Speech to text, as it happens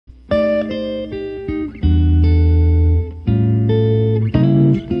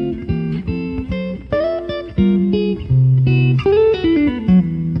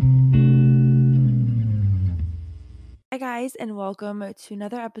guys, and welcome to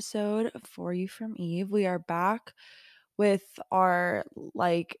another episode For You from Eve. We are back with our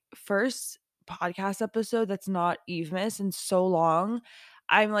first podcast episode that's not Evemas in so long.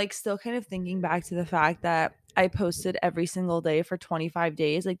 I'm still kind of thinking back to the fact that I posted every single day for 25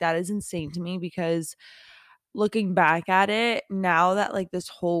 days. That is insane to me because looking back at it now that this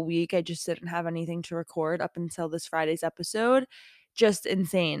whole week I just didn't have anything to record up until this Friday's episode, just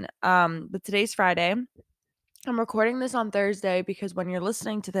insane. But today's Friday. I'm recording this on Thursday because when you're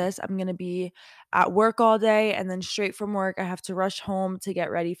listening to this, I'm going to be at work all day, and then straight from work I have to rush home to get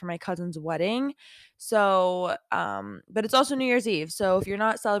ready for my cousin's wedding. So, but it's also New Year's Eve. So if you're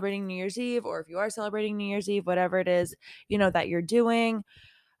not celebrating New Year's Eve, or if you are celebrating New Year's Eve, whatever it is, that you're doing,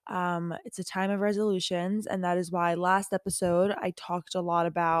 it's a time of resolutions, and that is why last episode I talked a lot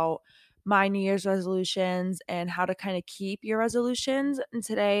about my New Year's resolutions and how to kind of keep your resolutions. And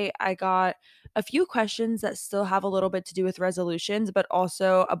today I got a few questions that still have a little bit to do with resolutions, but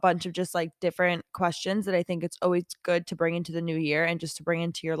also a bunch of just different questions that I think it's always good to bring into the new year and just to bring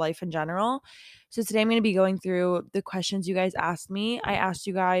into your life in general. So today I'm going to be going through the questions you guys asked me. I asked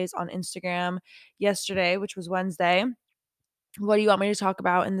you guys on Instagram yesterday, which was Wednesday, what do you want me to talk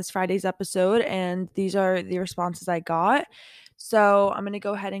about in this Friday's episode? And these are the responses I got. So I'm going to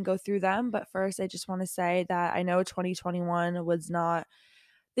go ahead and go through them. But first, I just want to say that I know 2021 was not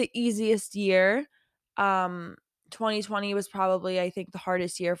the easiest year. Um, 2020 was probably, I think, the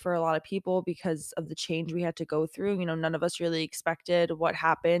hardest year for a lot of people because of the change we had to go through. None of us really expected what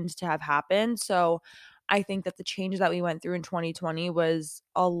happened to have happened. So I think that the change that we went through in 2020 was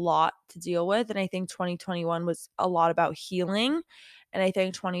a lot to deal with. And I think 2021 was a lot about healing. And I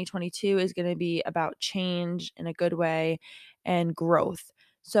think 2022 is going to be about change in a good way and growth.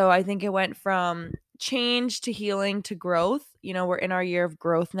 So I think it went from change to healing to growth. We're in our year of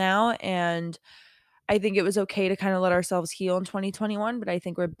growth now. And I think it was okay to kind of let ourselves heal in 2021, but I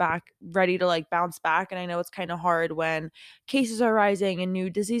think we're back ready to bounce back. And I know it's kind of hard when cases are rising and new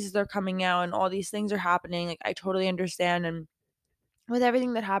diseases are coming out and all these things are happening. I totally understand. And with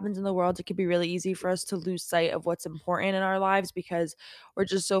everything that happens in the world, it could be really easy for us to lose sight of what's important in our lives because we're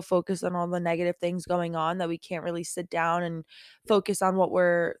just so focused on all the negative things going on that we can't really sit down and focus on what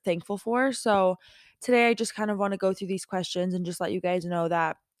we're thankful for. So today I just kind of want to go through these questions and just let you guys know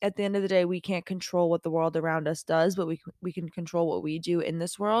that at the end of the day, we can't control what the world around us does, but we can control what we do in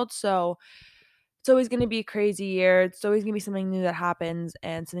this world. So it's always going to be a crazy year. It's always going to be something new that happens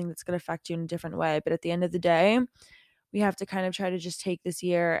and something that's going to affect you in a different way. But at the end of the day, we have to kind of try to just take this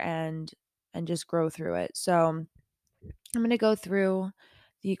year and just grow through it. So I'm going to go through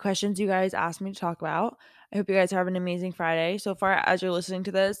the questions you guys asked me to talk about. I hope you guys have an amazing Friday. So far as you're listening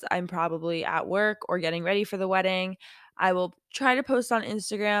to this, I'm probably at work or getting ready for the wedding. I will try to post on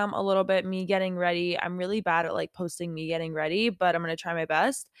Instagram a little bit me getting ready. I'm really bad at posting me getting ready, but I'm going to try my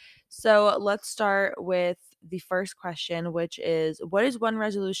best. So let's start with the first question, which is, what is one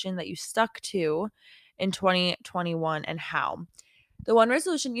resolution that you stuck to in 2021 and how? The one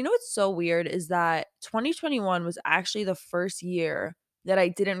resolution, what's so weird is that 2021 was actually the first year that I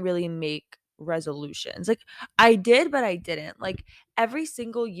didn't really make resolutions. I did, but I didn't. Every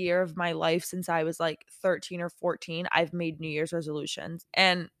single year of my life since I was 13 or 14, I've made New Year's resolutions.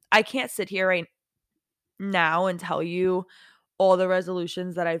 And I can't sit here right now and tell you all the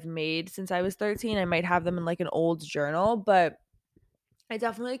resolutions that I've made since I was 13. I might have them in an old journal, but I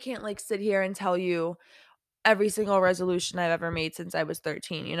definitely can't sit here and tell you every single resolution I've ever made since I was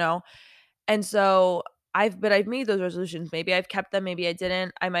 13. And so I've made those resolutions. Maybe I've kept them, maybe I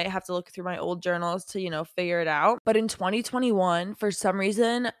didn't. I might have to look through my old journals to, figure it out. But in 2021, for some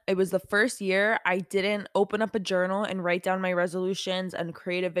reason, it was the first year I didn't open up a journal and write down my resolutions and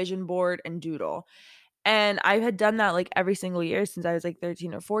create a vision board and doodle. And I had done that every single year since I was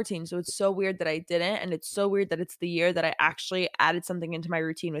 13 or 14. So it's so weird that I didn't. And it's so weird that it's the year that I actually added something into my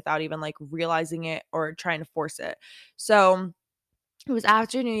routine without even realizing it or trying to force it. So it was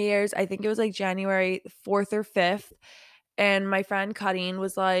after New Year's. I think it was January 4th or 5th. And my friend Cutting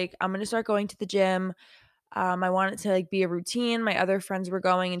was like, I'm going to start going to the gym. I want it to be a routine. My other friends were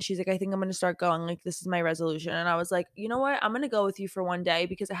going and she's like, I think I'm going to start going. This is my resolution. And I was like, you know what? I'm going to go with you for one day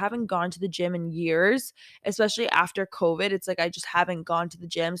because I haven't gone to the gym in years, especially after COVID. It's I just haven't gone to the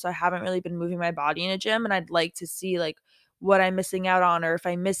gym. So I haven't really been moving my body in a gym. And I'd like to see what I'm missing out on, or if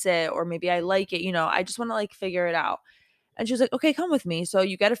I miss it, or maybe I like it. I just want to figure it out. And she was like, okay, come with me. So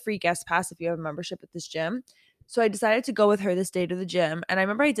you get a free guest pass if you have a membership at this gym. So I decided to go with her this day to the gym. And I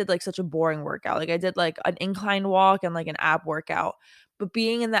remember I did such a boring workout. I did an incline walk and an ab workout. But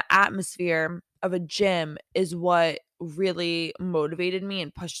being in the atmosphere of a gym is what really motivated me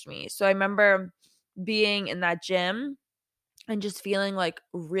and pushed me. So I remember being in that gym and just feeling, like,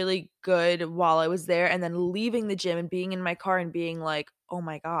 really good while I was there, and then leaving the gym and being in my car and being like, "Oh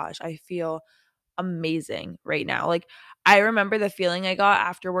my gosh, I feel amazing right now." Like, I remember the feeling I got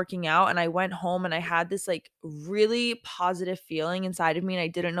after working out, and I went home and I had this, like, really positive feeling inside of me, and I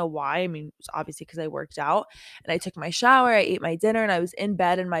didn't know why. I mean, it's obviously because I worked out, and I took my shower, I ate my dinner, and I was in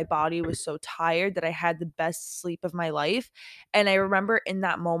bed, and my body was so tired that I had the best sleep of my life, and I remember in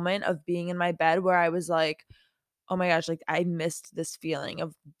that moment of being in my bed where I was like, oh my gosh, like I missed this feeling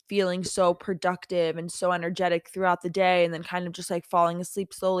of feeling so productive and so energetic throughout the day and then kind of just like falling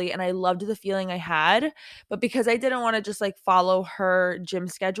asleep slowly. And I loved the feeling I had. But because I didn't want to just like follow her gym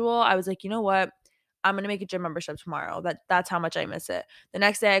schedule, I was like, you know what? I'm gonna make a gym membership tomorrow. That's how much I miss it. The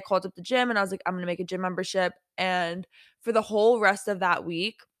next day I called up the gym and I was like, I'm gonna make a gym membership. And for the whole rest of that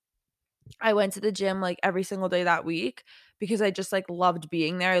week, I went to the gym, like, every single day that week because I just, like, loved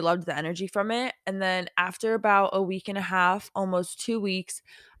being there. I loved the energy from it, and then after about a week and a half, almost 2 weeks,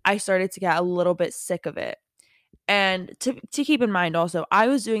 I started to get a little bit sick of it. And to keep in mind also, I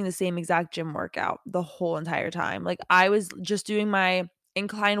was doing the same exact gym workout the whole entire time. Like, I was just doing my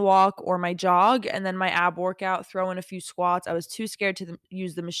incline walk or my jog and then my ab workout, throw in a few squats. I was too scared to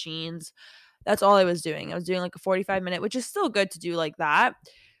use the machines. That's all I was doing. I was doing, like, a 45-minute, which is still good to do like that,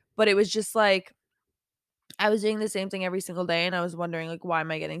 but it was just, like, I was doing the same thing every single day, and I was wondering, like, why am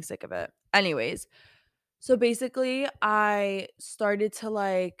I getting sick of it? Anyways, so basically, I started to,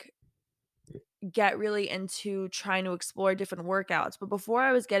 like, get really into trying to explore different workouts. But before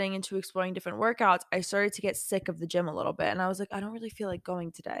I was getting into exploring different workouts, I started to get sick of the gym a little bit. And I was like, I don't really feel like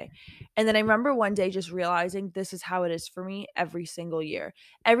going today. And then I remember one day just realizing this is how it is for me every single year.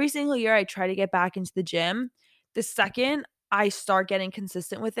 Every single year, I try to get back into the gym. The second I start getting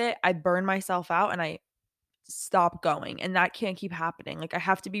consistent with it, I burn myself out and I stop going, and that can't keep happening. Like, I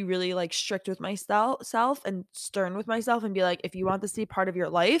have to be really, like, strict with myself self and stern with myself and be like, "If you want this to be part of your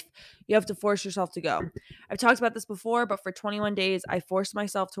life, you have to force yourself to go." I've talked about this before, but for 21 days, I forced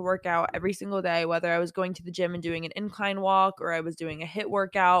myself to work out every single day, whether I was going to the gym and doing an incline walk or I was doing a HIIT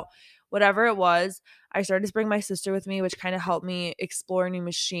workout, whatever it was. I started to bring my sister with me, which kinda helped me explore new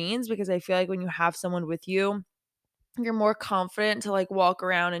machines because I feel like when you have someone with you, you're more confident to like walk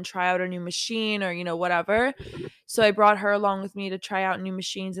around and try out a new machine or whatever. So I brought her along with me to try out new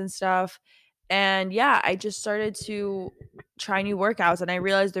machines and stuff. And yeah, I just started to try new workouts and I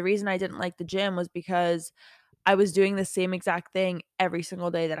realized the reason I didn't like the gym was because I was doing the same exact thing every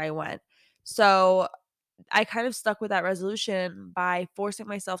single day that I went. So I kind of stuck with that resolution by forcing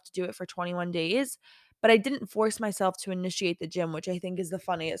myself to do it for 21 days, but I didn't force myself to initiate the gym, which I think is the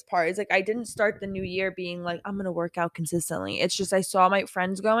funniest part. It's like I didn't start the new year being like, I'm going to work out consistently. It's just I saw my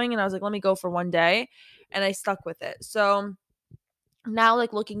friends going and I was like, let me go for one day. And I stuck with it. So now,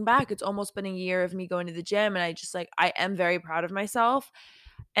 like looking back, it's almost been a year of me going to the gym. And I just like, I am very proud of myself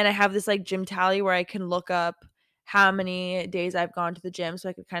and I have this like gym tally where I can look up how many days I've gone to the gym so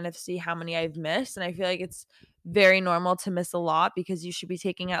I could kind of see how many I've missed. And I feel like it's very normal to miss a lot because you should be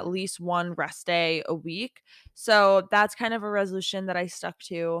taking at least one rest day a week. So that's kind of a resolution that I stuck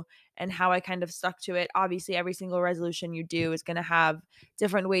to and how I kind of stuck to it. Obviously, every single resolution you do is going to have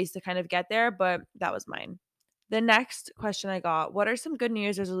different ways to kind of get there, but that was mine. The next question I got, what are some good New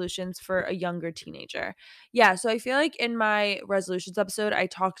Year's resolutions for a younger teenager? Yeah, so I feel like in my resolutions episode, I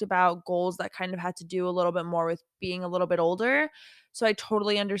talked about goals that kind of had to do a little bit more with being a little bit older. So I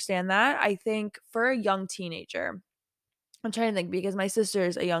totally understand that. I think for a young teenager, I'm trying to think because my sister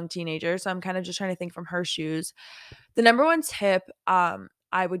is a young teenager, so I'm kind of just trying to think from her shoes. The number one tip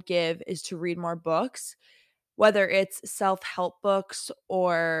I would give is to read more books, whether it's self-help books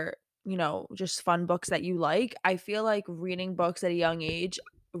or, just fun books that you like. I feel like reading books at a young age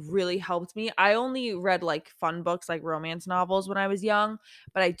really helped me. I only read like fun books, like romance novels when I was young,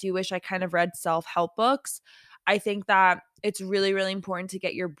 but I do wish I kind of read self-help books. I think that it's really, really important to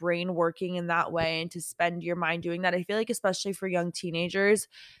get your brain working in that way and to spend your mind doing that. I feel like, especially for young teenagers,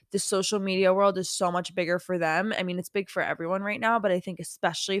 the social media world is so much bigger for them. I mean, it's big for everyone right now, but I think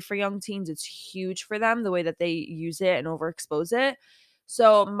especially for young teens, it's huge for them the way that they use it and overexpose it.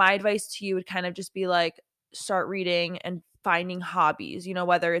 So, my advice to you would kind of just be like, start reading and finding hobbies,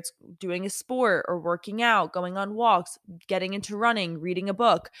 whether it's doing a sport or working out, going on walks, getting into running, reading a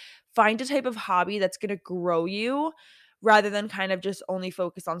book. Find a type of hobby that's going to grow you rather than kind of just only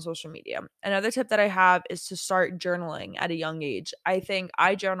focus on social media. Another tip that I have is to start journaling at a young age. I think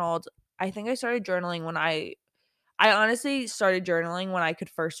I started journaling when I honestly started journaling when I could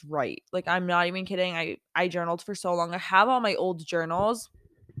first write. Like, I'm not even kidding. I journaled for so long. I have all my old journals.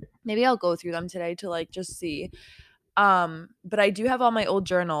 Maybe I'll go through them today to like just see. But I do have all my old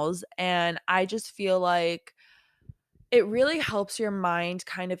journals and I just feel like It really helps your mind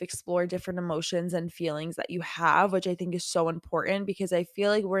kind of explore different emotions and feelings that you have, which I think is so important because I feel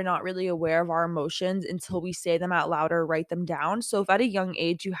like we're not really aware of our emotions until we say them out loud or write them down. So if at a young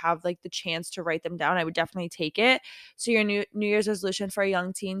age you have like the chance to write them down, I would definitely take it. So your New Year's resolution for a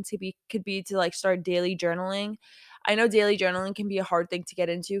young teen to be could be to like start daily journaling. I know daily journaling can be a hard thing to get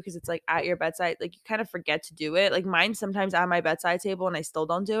into because it's like at your bedside, like you kind of forget to do it. Like mine sometimes at my bedside table and I still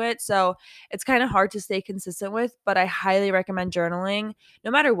don't do it. So it's kind of hard to stay consistent with, but I highly recommend journaling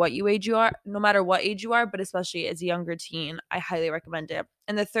no matter what you age you are, no matter what age you are, but especially as a younger teen, I highly recommend it.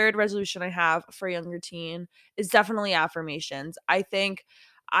 And the third resolution I have for a younger teen is definitely affirmations. I think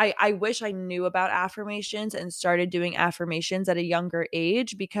I wish I knew about affirmations and started doing affirmations at a younger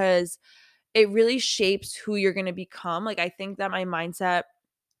age because it really shapes who you're going to become. Like I think that my mindset,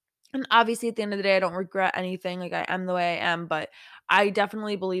 and obviously at the end of the day I don't regret anything. Like I am the way I am, but I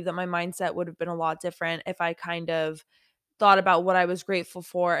definitely believe that my mindset would have been a lot different if I kind of thought about what I was grateful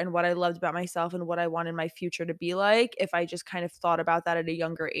for and what I loved about myself and what I wanted my future to be like if I just kind of thought about that at a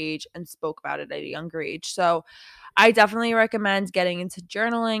younger age and spoke about it at a younger age. So I definitely recommend getting into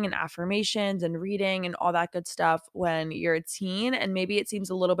journaling and affirmations and reading and all that good stuff when you're a teen. And maybe it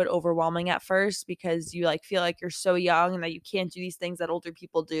seems a little bit overwhelming at first because you like feel like you're so young and that you can't do these things that older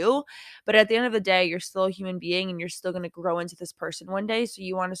people do. But at the end of the day, you're still a human being and you're still going to grow into this person one day. So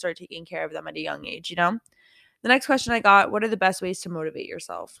you want to start taking care of them at a young age, you know? The next question I got, what are the best ways to motivate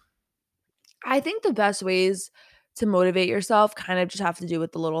yourself? I think the best ways to motivate yourself kind of just have to do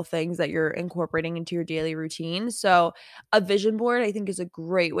with the little things that you're incorporating into your daily routine. So, a vision board I think is a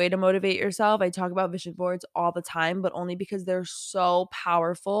great way to motivate yourself. I talk about vision boards all the time, but only because they're so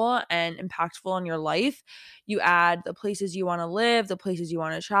powerful and impactful on your life. You add the places you want to live, the places you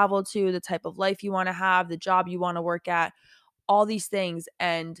want to travel to, the type of life you want to have, the job you want to work at, all these things.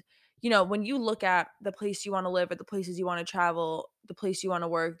 And, you know, when you look at the place you want to live or the places you want to travel, the place you want to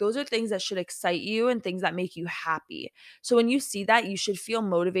work, those are things that should excite you and things that make you happy. So when you see that, you should feel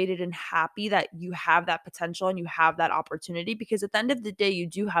motivated and happy that you have that potential and you have that opportunity because at the end of the day, you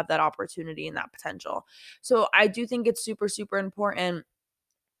do have that opportunity and that potential. So I do think it's super, super important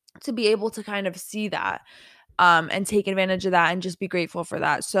to be able to kind of see that and take advantage of that and just be grateful for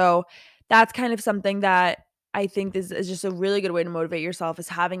that. So that's kind of something that I think is just a really good way to motivate yourself is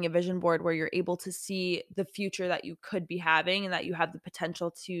having a vision board where you're able to see the future that you could be having and that you have the potential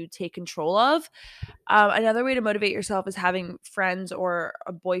to take control of. Another way to motivate yourself is having friends or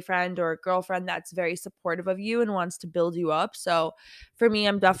a boyfriend or a girlfriend that's very supportive of you and wants to build you up. So for me,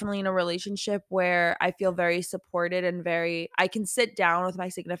 I'm definitely in a relationship where I feel very supported and I can sit down with my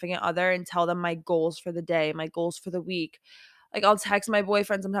significant other and tell them my goals for the day, my goals for the week. Like I'll text my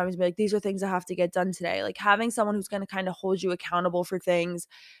boyfriend sometimes and be like, these are things I have to get done today. Like having someone who's going to kind of hold you accountable for things,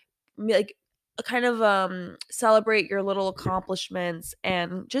 like kind of celebrate your little accomplishments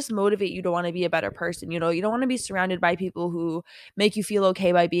and just motivate you to want to be a better person. You know, you don't want to be surrounded by people who make you feel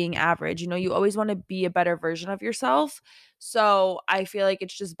okay by being average. You know, you always want to be a better version of yourself. So I feel like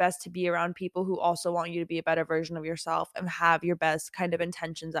it's just best to be around people who also want you to be a better version of yourself and have your best kind of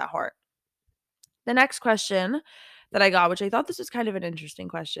intentions at heart. The next question that I got, which I thought this was kind of an interesting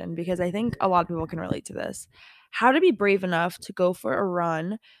question because I think a lot of people can relate to this. How to be brave enough to go for a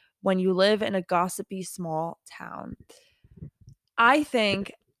run when you live in a gossipy small town? I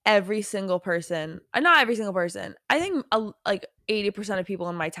think every single person, not every single person, I think like 80% of people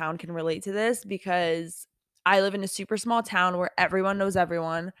in my town can relate to this because I live in a super small town where everyone knows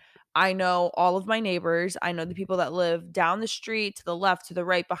everyone. I know all of my neighbors. I know the people that live down the street, to the left, to the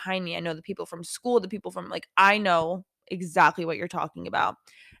right, behind me. I know the people from school, the people from like, I know exactly what you're talking about.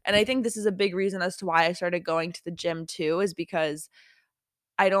 And I think this is a big reason as to why I started going to the gym too, is because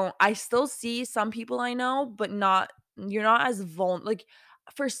I still see some people I know, but not you're not as like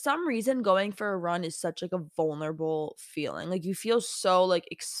for some reason going for a run is such like a vulnerable feeling. Like you feel so like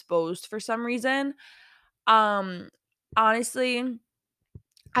exposed for some reason. Um Honestly,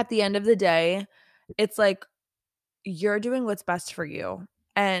 at the end of the day, it's like you're doing what's best for you.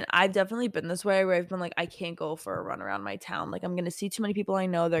 And I've definitely been this way where I've been like, I can't go for a run around my town. Like, I'm gonna see too many people I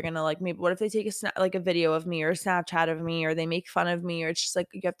know. They're gonna like maybe what if they take like a video of me or a Snapchat of me or they make fun of me or it's just like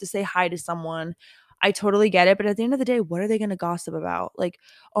you have to say hi to someone. I totally get it, but at the end of the day, what are they gonna gossip about? Like,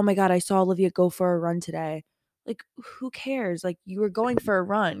 oh my god, I saw Olivia go for a run today. Like, who cares? Like, you were going for a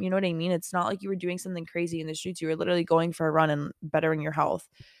run. You know what I mean? It's not like you were doing something crazy in the streets. You were literally going for a run and bettering your health.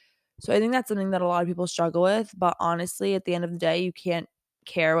 So I think that's something that a lot of people struggle with, but honestly, at the end of the day, you can't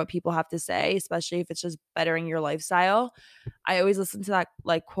care what people have to say, especially if it's just bettering your lifestyle. I always listen to that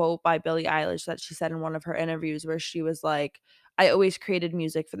like quote by Billie Eilish that she said in one of her interviews where she was like, I always created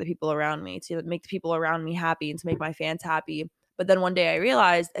music for the people around me to make the people around me happy and to make my fans happy. But then one day I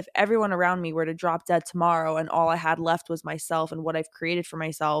realized if everyone around me were to drop dead tomorrow and all I had left was myself and what I've created for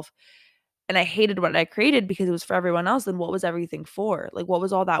myself, and I hated what I created because it was for everyone else, then what was everything for? Like, what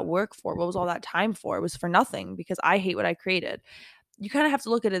was all that work for? What was all that time for? It was for nothing because I hate what I created. You kind of have to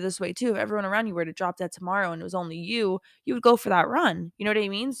look at it this way too. If everyone around you were to drop dead tomorrow and it was only you would go for that run. You know what I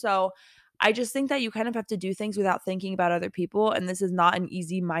mean? So I just think that you kind of have to do things without thinking about other people. And this is not an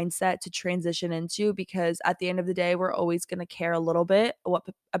easy mindset to transition into because at the end of the day, we're always going to care a little bit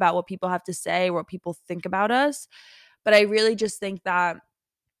about what people have to say, what people think about us. But I really just think that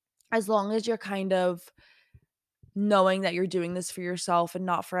as long as you're kind of knowing that you're doing this for yourself and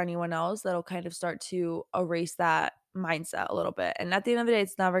not for anyone else, that'll kind of start to erase that mindset a little bit. And at the end of the day,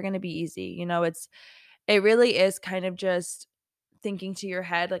 it's never going to be easy. It really is kind of just thinking to your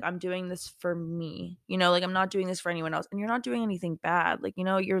head, like, I'm doing this for me, like I'm not doing this for anyone else. And you're not doing anything bad. Like,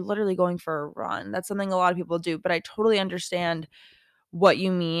 you're literally going for a run. That's something a lot of people do. But I totally understand what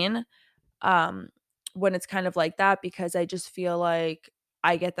you mean um, when it's kind of like that because I just feel like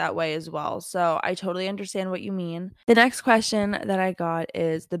I get that way as well. So I totally understand what you mean. The next question that I got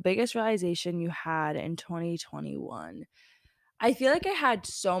is the biggest realization you had in 2021. I feel like I had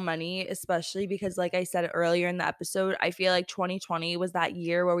so many, especially because, like I said earlier in the episode, I feel like 2020 was that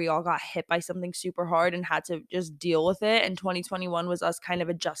year where we all got hit by something super hard and had to just deal with it. And 2021 was us kind of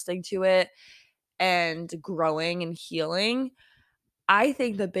adjusting to it and growing and healing. I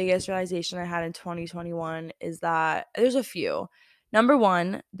think the biggest realization I had in 2021 is that there's a few. Number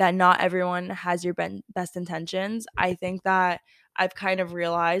one, that not everyone has your best intentions. I think that I've kind of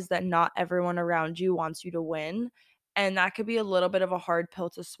realized that not everyone around you wants you to win. And that could be a little bit of a hard pill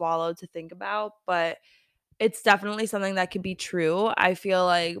to swallow to think about, but it's definitely something that could be true. I feel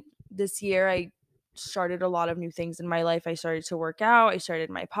like this year I started a lot of new things in my life. I started to work out, I started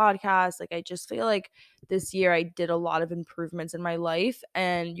my podcast. Like, I just feel like this year I did a lot of improvements in my life,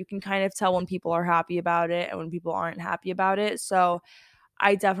 and you can kind of tell when people are happy about it and when people aren't happy about it. So,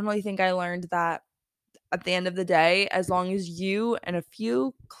 I definitely think I learned that at the end of the day, as long as you and a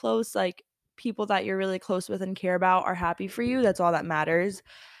few close, like, people that you're really close with and care about are happy for you, that's all that matters,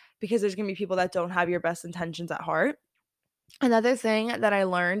 because there's going to be people that don't have your best intentions at heart. Another thing that I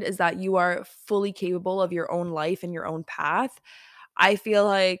learned is that you are fully capable of your own life and your own path. I feel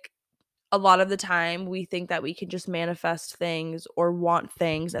like a lot of the time we think that we can just manifest things or want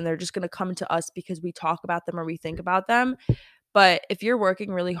things and they're just going to come to us because we talk about them or we think about them. But if you're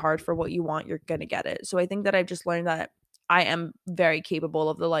working really hard for what you want, you're going to get it. So I think that I've just learned that I am very capable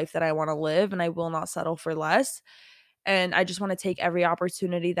of the life that I want to live and I will not settle for less. And I just want to take every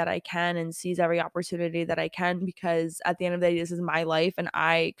opportunity that I can and seize every opportunity that I can because at the end of the day, this is my life and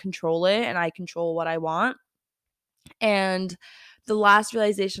I control it and I control what I want. And the last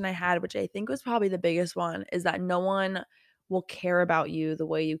realization I had, which I think was probably the biggest one, is that no one will care about you the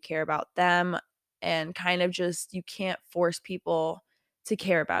way you care about them. And kind of just, you can't force people to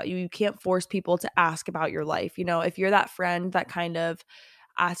care about you. You can't force people to ask about your life. If you're that friend that kind of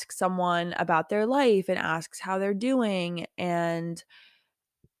asks someone about their life and asks how they're doing and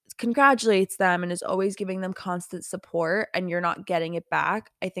congratulates them and is always giving them constant support and you're not getting it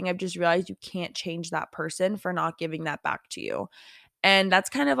back, I think I've just realized you can't change that person for not giving that back to you. And that's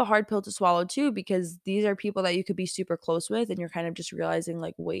kind of a hard pill to swallow too, because these are people that you could be super close with and you're kind of just realizing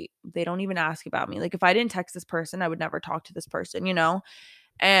like, wait, they don't even ask about me. Like if I didn't text this person, I would never talk to this person.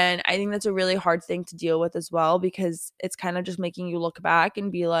 And I think that's a really hard thing to deal with as well, because it's kind of just making you look back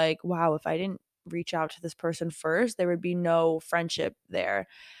and be like, wow, if I didn't reach out to this person first, there would be no friendship there.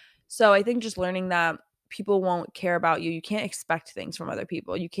 So I think just learning that people won't care about you. You can't expect things from other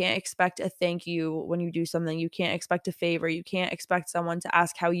people. You can't expect a thank you when you do something. You can't expect a favor. You can't expect someone to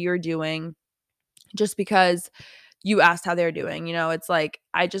ask how you're doing just because you asked how they're doing. It's like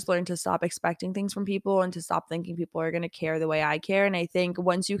I just learned to stop expecting things from people and to stop thinking people are going to care the way I care. And I think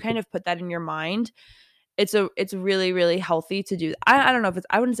once you kind of put that in your mind, it's really, really healthy to do. I don't know if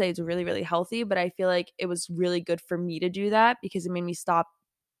I wouldn't say it's really, really healthy, but I feel like it was really good for me to do that because it made me stop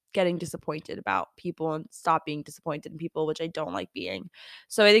getting disappointed about people and stop being disappointed in people, which I don't like being.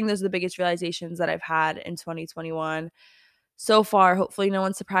 So I think those are the biggest realizations that I've had in 2021 so far. Hopefully no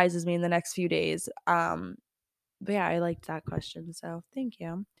one surprises me in the next few days. But yeah, I liked that question. So thank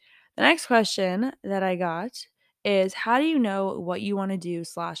you. The next question that I got is, how do you know what you want to do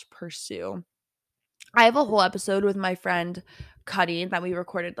slash pursue? I have a whole episode with my friend Cuddy that we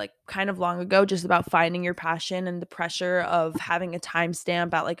recorded like kind of long ago, just about finding your passion and the pressure of having a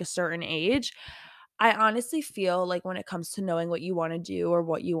timestamp at like a certain age. I honestly feel like when it comes to knowing what you want to do or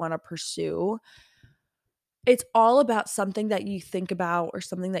what you want to pursue, It's all about something that you think about or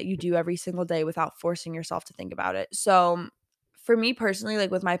something that you do every single day without forcing yourself to think about it. So, for me personally,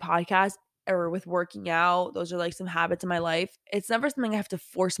 like with my podcast or with working out, those are like some habits in my life. It's never something I have to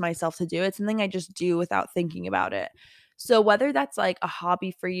force myself to do. It's something I just do without thinking about it. So, whether that's like a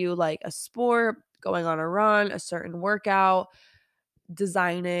hobby for you, like a sport, going on a run, a certain workout,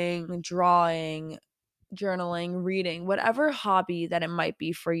 designing, drawing, journaling, reading, whatever hobby that it might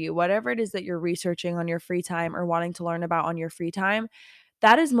be for you, whatever it is that you're researching on your free time or wanting to learn about on your free time,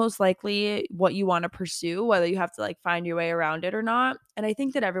 that is most likely what you want to pursue, whether you have to like find your way around it or not. And I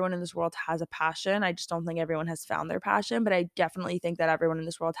think that everyone in this world has a passion. I just don't think everyone has found their passion, but I definitely think that everyone in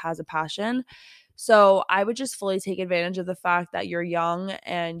this world has a passion. So I would just fully take advantage of the fact that you're young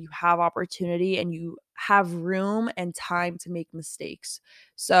and you have opportunity and you have room and time to make mistakes.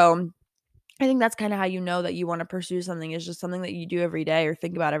 So I think that's kinda how you know that you wanna pursue something, is just something that you do every day or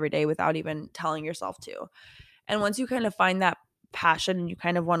think about every day without even telling yourself to. And once you kind of find that passion and you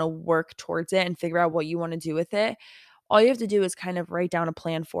kind of wanna work towards it and figure out what you wanna do with it, all you have to do is kind of write down a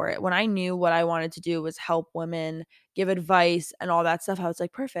plan for it. When I knew what I wanted to do was help women, give advice, and all that stuff, I was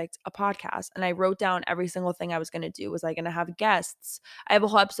like, "Perfect, a podcast." And I wrote down every single thing I was gonna do. Was I gonna have guests? I have a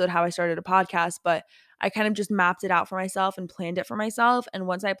whole episode how I started a podcast, but I kind of just mapped it out for myself and planned it for myself. And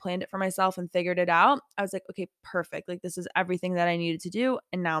once I planned it for myself and figured it out, I was like, "Okay, perfect. Like this is everything that I needed to do,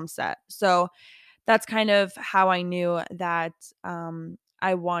 and now I'm set." So that's kind of how I knew that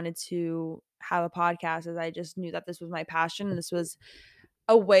I wanted to have a podcast, as I just knew that this was my passion and this was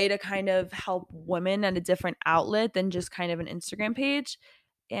a way to kind of help women at a different outlet than just kind of an Instagram page.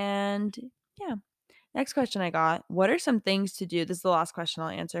 And yeah. Next question I got. What are some things to do? This is the last question I'll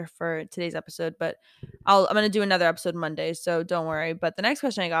answer for today's episode, but I'm gonna do another episode Monday, so don't worry. But the next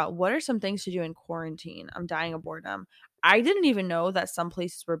question I got, what are some things to do in quarantine? I'm dying of boredom. I didn't even know that some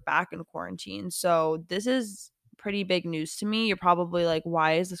places were back in quarantine. So this is pretty big news to me. You're probably like,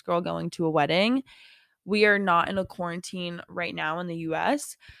 why is this girl going to a wedding? We are not in a quarantine right now in the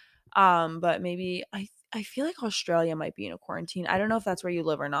US. But maybe I feel like Australia might be in a quarantine. I don't know if that's where you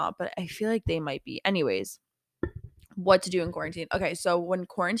live or not, but I feel like they might be. Anyways, what to do in quarantine. Okay, so when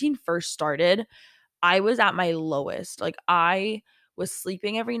quarantine first started, I was at my lowest. Like I was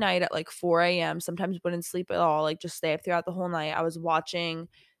sleeping every night at like 4 a.m. Sometimes wouldn't sleep at all, like just stay up throughout the whole night. I was watching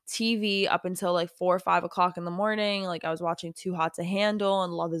TV up until like 4 or 5 o'clock in the morning. Like I was watching Too Hot to Handle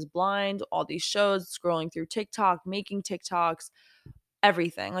and Love is Blind, all these shows, scrolling through TikTok, making TikToks,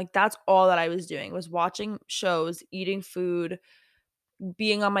 everything. Like that's all that I was doing was watching shows, eating food,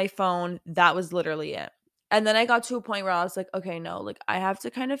 being on my phone. That was literally it. And then I got to a point where I was like, okay, no, like I have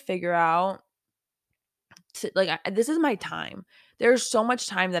to kind of figure out to like this is my time. There's so much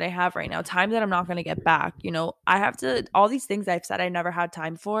time that I have right now, time that I'm not going to get back. I have to, all these things I've said I never had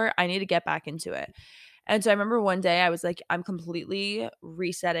time for, I need to get back into it. And so I remember one day I was like, I'm completely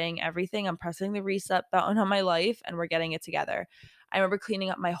resetting everything. I'm pressing the reset button on my life and we're getting it together. I remember cleaning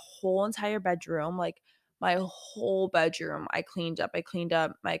up my whole entire bedroom, like my whole bedroom. I cleaned up. I cleaned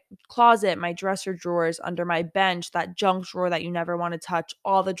up my closet, my dresser drawers, under my bench, that junk drawer that you never want to touch,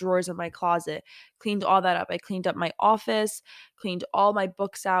 all the drawers of my closet. Cleaned all that up. I cleaned up my office, cleaned all my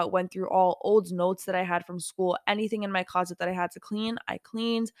books out, went through all old notes that I had from school, anything in my closet that I had to clean, I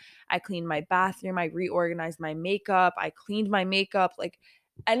cleaned. I cleaned my bathroom. I reorganized my makeup. I cleaned my makeup. Like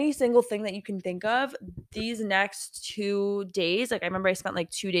any single thing that you can think of. These next 2 days, like I remember I spent like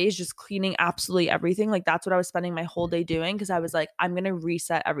 2 days just cleaning absolutely everything. Like that's what I was spending my whole day doing because I was like, I'm going to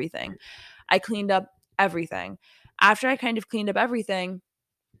reset everything. I cleaned up everything. After I kind of cleaned up everything,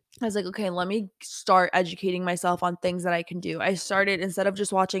 I was like, okay, let me start educating myself on things that I can do. I started, instead of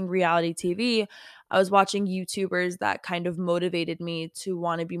just watching reality TV, I was watching YouTubers that kind of motivated me to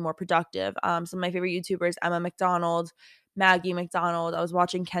want to be more productive. Some of my favorite YouTubers, Emma McDonald, Maggie McDonald. I was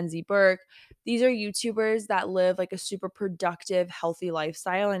watching Kenzie Burke. These are YouTubers that live like a super productive, healthy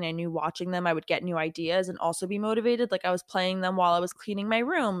lifestyle. And I knew watching them, I would get new ideas and also be motivated. Like I was playing them while I was cleaning my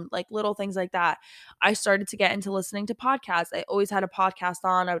room, like little things like that. I started to get into listening to podcasts. I always had a podcast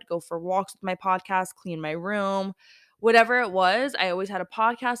on. I would go for walks with my podcast, clean my room, whatever it was. I always had a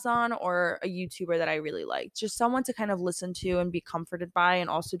podcast on or a YouTuber that I really liked, just someone to kind of listen to and be comforted by and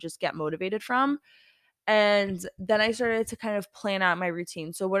also just get motivated from. And then I started to kind of plan out my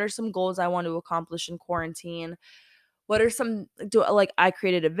routine. So, what are some goals I want to accomplish in quarantine? What are some like I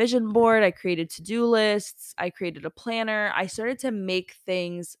created a vision board, I created to-do lists, I created a planner. I started to make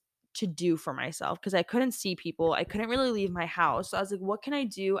things to do for myself because I couldn't see people. I couldn't really leave my house. So I was like, what can I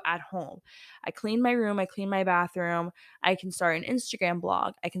do at home? I clean my room, I clean my bathroom. I can start an Instagram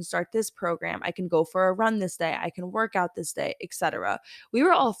blog. I can start this program. I can go for a run this day. I can work out this day, etc. We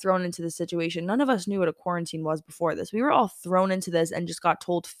were all thrown into this situation. None of us knew what a quarantine was before this. We were all thrown into this and just got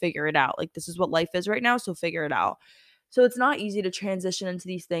told figure it out. Like this is what life is right now, so figure it out. So it's not easy to transition into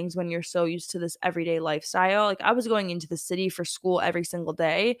these things when you're so used to this everyday lifestyle. Like I was going into the city for school every single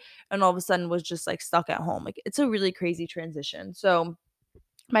day and all of a sudden was just like stuck at home. Like it's a really crazy transition. So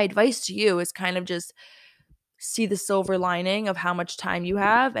my advice to you is kind of just see the silver lining of how much time you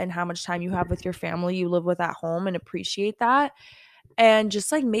have and how much time you have with your family you live with at home and appreciate that. And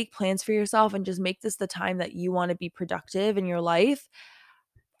just like make plans for yourself and just make this the time that you want to be productive in your life.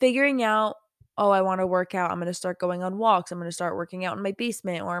 Figuring out, oh, I want to work out. I'm going to start going on walks. I'm going to start working out in my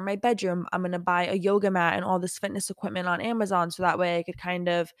basement or in my bedroom. I'm going to buy a yoga mat and all this fitness equipment on Amazon so that way I could kind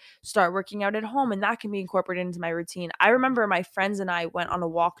of start working out at home and that can be incorporated into my routine. I remember my friends and I went on a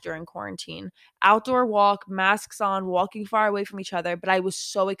walk during quarantine, outdoor walk, masks on, walking far away from each other, but I was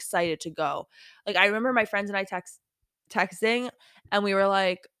so excited to go. Like I remember my friends and I texting and we were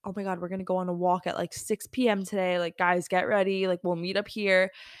like, oh my God, we're going to go on a walk at like 6 p.m. today. Like, guys, get ready. Like, we'll meet up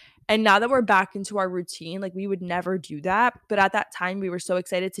here. And now that we're back into our routine, like we would never do that. But at that time, we were so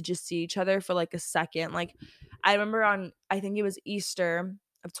excited to just see each other for like a second. Like I remember I think it was Easter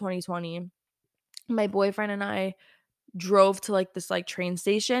of 2020, my boyfriend and I drove to like this like train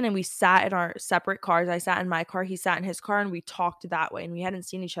station and we sat in our separate cars. I sat in my car, he sat in his car, and we talked that way. And we hadn't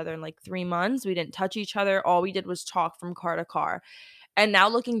seen each other in like 3 months. We didn't touch each other. All we did was talk from car to car. And now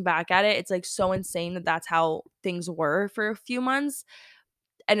looking back at it, it's like so insane that that's how things were for a few months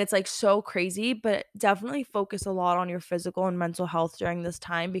and it's like so crazy, but definitely focus a lot on your physical and mental health during this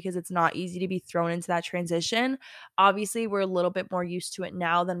time because it's not easy to be thrown into that transition. Obviously, we're a little bit more used to it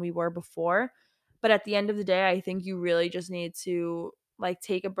now than we were before, but at the end of the day, I think you really just need to like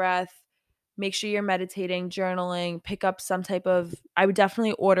take a breath, make sure you're meditating, journaling, pick up some type of I would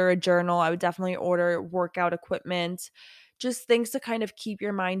definitely order a journal, I would definitely order workout equipment, just things to kind of keep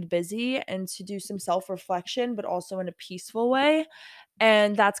your mind busy and to do some self-reflection but also in a peaceful way.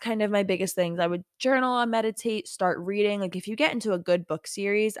 And that's kind of my biggest things. I would journal and meditate, start reading. Like if you get into a good book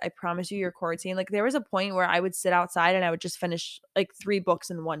series, I promise you your quarantine. Like there was a point where I would sit outside and I would just finish like 3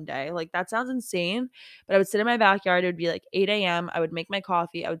 books in one day. Like that sounds insane. But I would sit in my backyard. It would be like 8 a.m. I would make my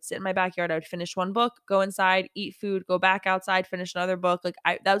coffee. I would sit in my backyard. I would finish one book, go inside, eat food, go back outside, finish another book. Like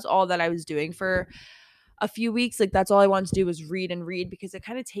that was all that I was doing for a few weeks. Like that's all I wanted to do was read and read because it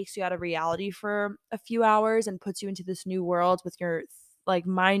kind of takes you out of reality for a few hours and puts you into this new world with your like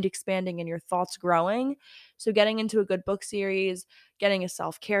mind expanding and your thoughts growing. So getting into a good book series, getting a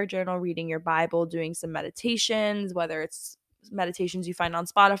self-care journal, reading your Bible, doing some meditations, whether it's meditations you find on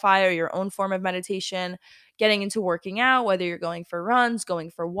Spotify or your own form of meditation, getting into working out, whether you're going for runs, going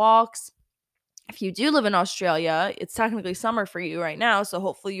for walks. If you do live in Australia, it's technically summer for you right now, so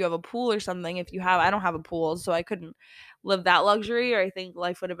hopefully you have a pool or something. If you have, I don't have a pool, so I couldn't live that luxury, or I think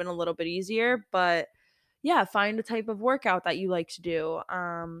life would have been a little bit easier, but yeah, find a type of workout that you like to do.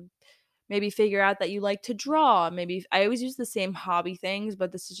 Maybe figure out that you like to draw. Maybe I always use the same hobby things,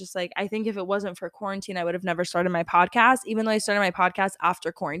 but this is just like, I think if it wasn't for quarantine, I would have never started my podcast, even though I started my podcast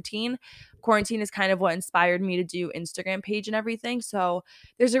after quarantine. Quarantine is kind of what inspired me to do Instagram page and everything. So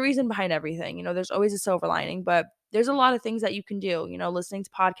there's a reason behind everything. You know, there's always a silver lining, but there's a lot of things that you can do, you know, listening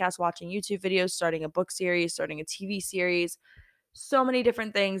to podcasts, watching YouTube videos, starting a book series, starting a TV series, so many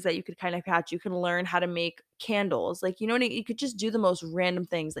different things that you could kind of catch. You can learn how to make candles. Like, you know what you could just do the most random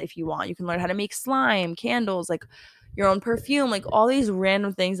things if you want. You can learn how to make slime, candles, like your own perfume, like all these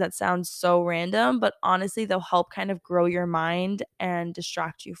random things that sound so random, but honestly, they'll help kind of grow your mind and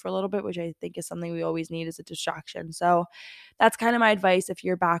distract you for a little bit, which I think is something we always need as a distraction. So that's kind of my advice if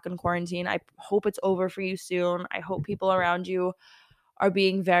you're back in quarantine. I hope it's over for you soon. I hope people around you are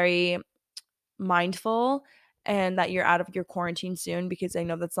being very mindful and that you're out of your quarantine soon because I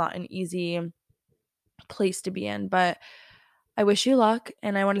know that's not an easy place to be in. But I wish you luck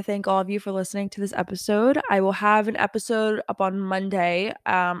and I want to thank all of you for listening to this episode. I will have an episode up on Monday.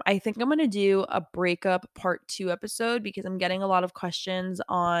 I think I'm going to do a breakup part 2 episode because I'm getting a lot of questions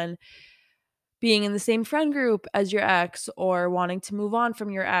on being in the same friend group as your ex or wanting to move on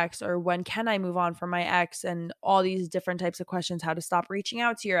from your ex or when can I move on from my ex and all these different types of questions, how to stop reaching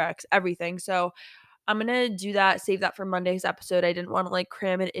out to your ex, everything. So I'm going to do that, save that for Monday's episode. I didn't want to like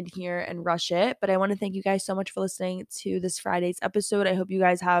cram it in here and rush it, but I want to thank you guys so much for listening to this Friday's episode. I hope you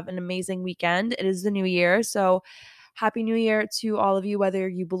guys have an amazing weekend. It is the new year, so Happy New Year to all of you, whether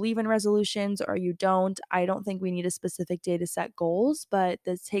you believe in resolutions or you don't. I don't think we need a specific day to set goals, but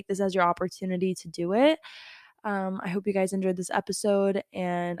take this as your opportunity to do it. I hope you guys enjoyed this episode,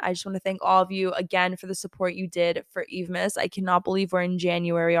 and I just want to thank all of you again for the support you did for Evemas. I cannot believe we're in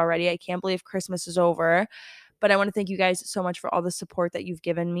January already. I can't believe Christmas is over, but I want to thank you guys so much for all the support that you've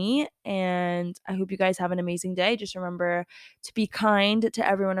given me, and I hope you guys have an amazing day. Just remember to be kind to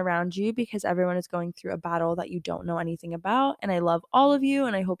everyone around you because everyone is going through a battle that you don't know anything about, and I love all of you,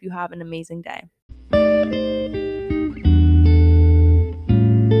 and I hope you have an amazing day.